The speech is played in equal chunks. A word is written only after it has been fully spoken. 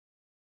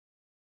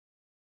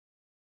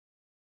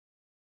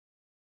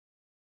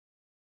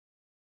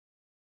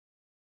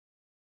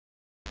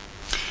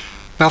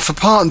Now for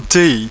part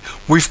D,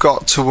 we've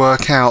got to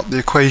work out the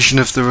equation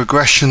of the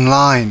regression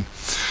line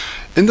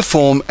in the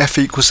form f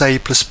equals a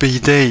plus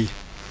bd.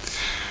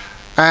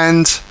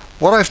 And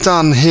what I've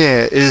done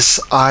here is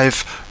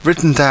I've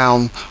written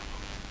down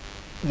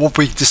what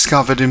we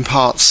discovered in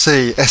part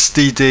C,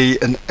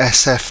 SDD and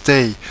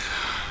SFD,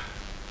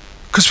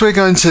 because we're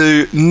going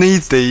to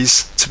need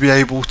these to be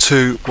able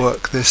to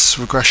work this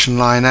regression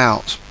line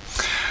out.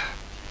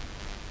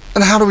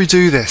 And how do we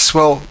do this?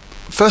 Well,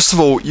 first of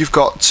all, you've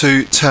got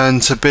to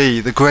turn to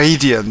B, the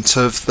gradient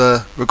of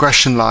the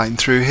regression line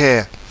through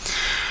here.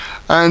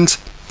 And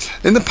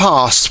in the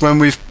past, when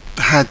we've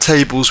had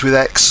tables with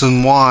X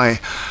and Y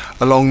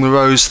along the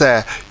rows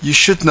there, you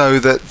should know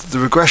that the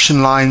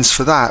regression lines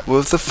for that were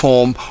of the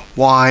form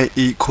y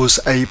equals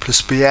a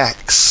plus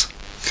bx.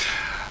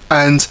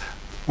 And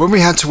when we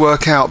had to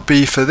work out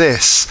B for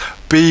this,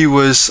 B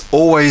was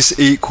always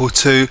equal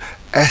to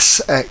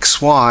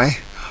sxy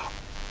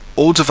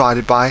all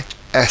divided by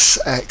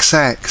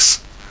sxx.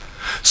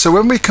 So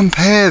when we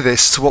compare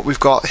this to what we've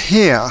got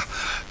here,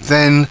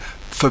 then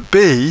for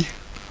B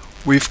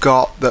we've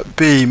got that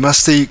B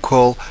must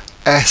equal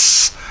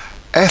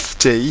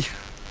sfd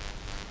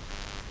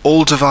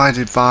all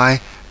divided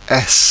by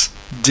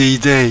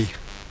sdd.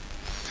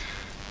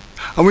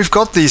 And we've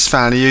got these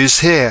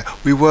values here.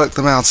 We worked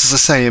them out, as I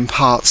say, in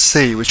part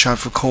C, which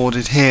I've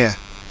recorded here.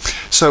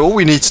 So all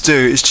we need to do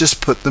is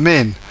just put them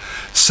in.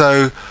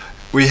 So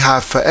we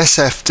have for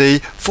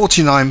SFD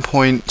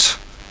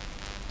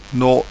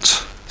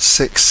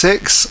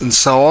 49.066 and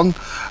so on,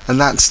 and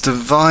that's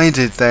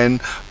divided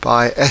then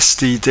by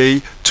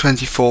SDD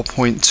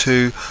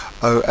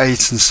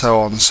 24.208 and so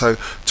on, so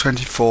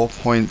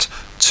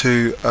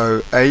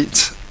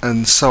 24.208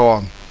 and so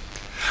on.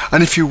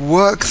 And if you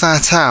work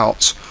that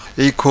out,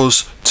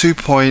 equals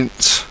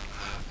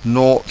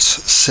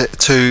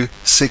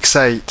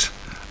 2.0268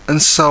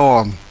 and so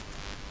on.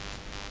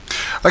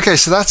 Okay,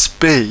 so that's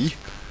B.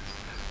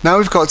 Now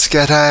we've got to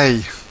get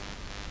A.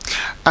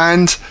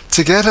 And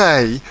to get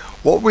A,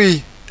 what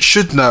we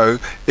should know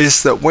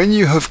is that when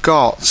you have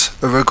got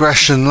a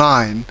regression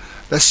line,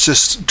 let's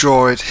just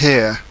draw it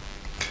here.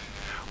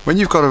 When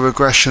you've got a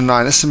regression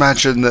line, let's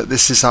imagine that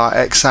this is our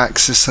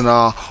x-axis and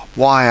our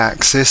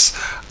y-axis,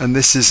 and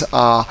this is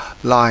our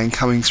line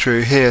coming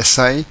through here,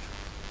 say.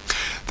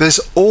 There's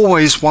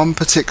always one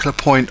particular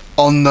point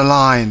on the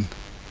line,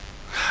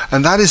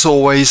 and that is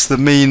always the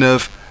mean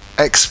of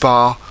x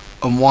bar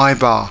and y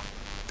bar.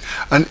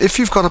 And if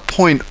you've got a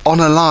point on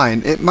a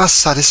line, it must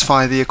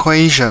satisfy the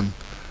equation.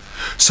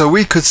 So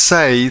we could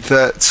say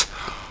that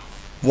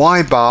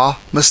y bar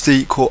must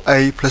equal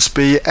a plus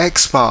b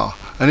x bar.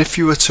 And if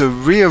you were to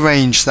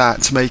rearrange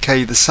that to make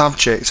A the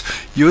subject,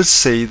 you would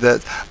see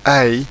that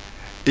A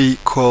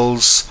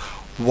equals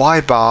y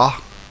bar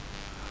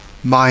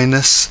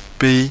minus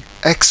b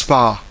x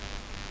bar.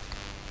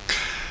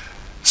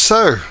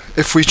 So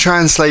if we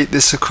translate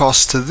this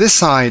across to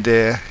this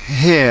idea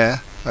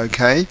here,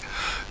 okay,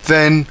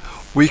 then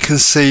we can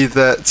see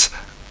that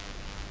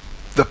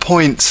the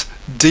point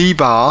D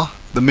bar,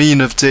 the mean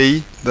of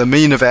D, the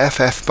mean of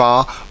F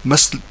bar,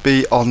 must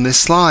be on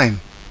this line.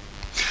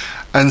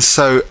 And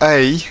so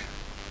A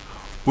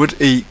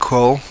would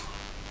equal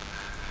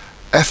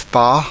F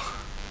bar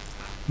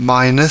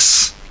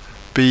minus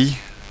B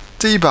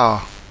D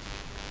bar.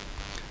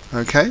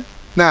 Okay,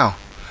 now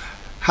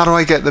how do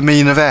I get the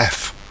mean of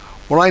F?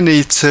 Well, I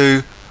need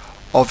to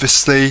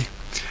obviously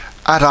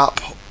add up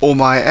all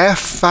my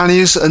F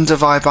values and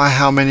divide by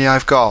how many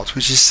I've got,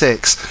 which is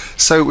 6.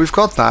 So we've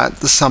got that,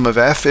 the sum of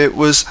F, it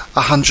was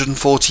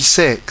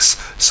 146.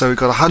 So we've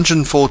got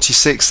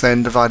 146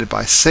 then divided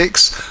by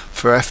 6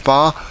 for F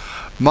bar,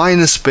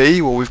 minus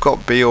B, well we've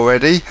got B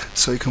already,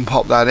 so we can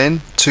pop that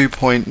in,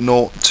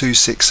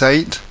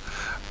 2.0268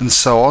 and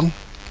so on.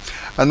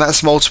 And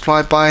that's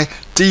multiplied by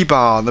D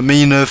bar, the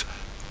mean of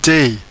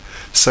D.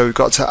 So we've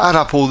got to add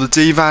up all the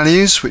D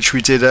values, which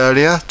we did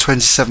earlier,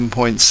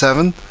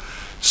 27.7.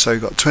 So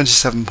we've got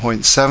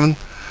 27.7,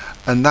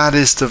 and that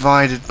is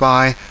divided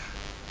by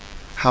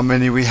how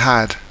many we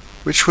had,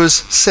 which was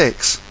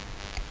 6.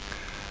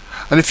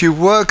 And if you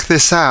work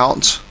this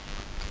out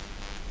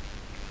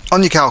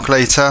on your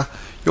calculator,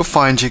 you'll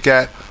find you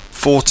get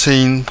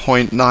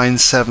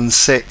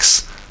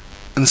 14.976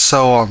 and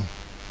so on.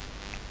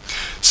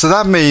 So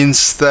that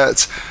means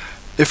that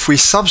if we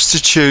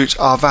substitute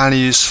our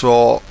values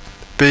for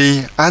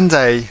B and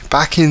A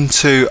back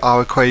into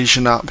our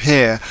equation up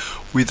here,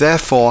 we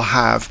therefore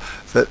have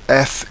that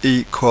F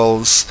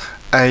equals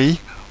A.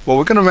 Well,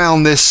 we're going to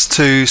round this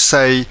to,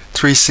 say,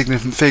 3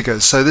 significant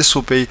figures. So this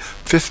will be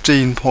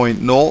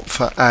 15.0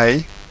 for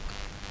A.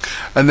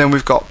 And then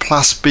we've got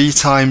plus B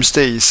times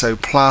D. So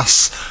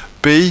plus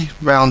B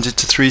rounded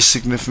to 3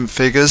 significant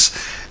figures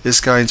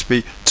is going to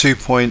be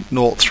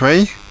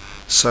 2.03.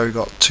 So we've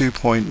got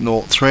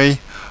 2.03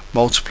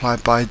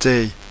 multiplied by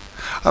D.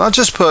 And I'll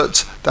just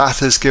put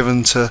that as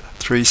given to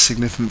 3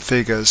 significant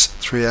figures,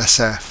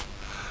 3SF.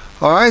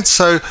 Alright,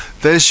 so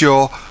there's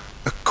your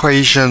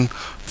equation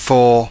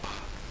for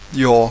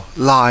your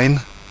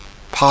line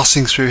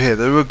passing through here,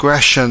 the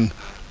regression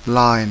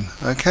line.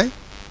 Okay.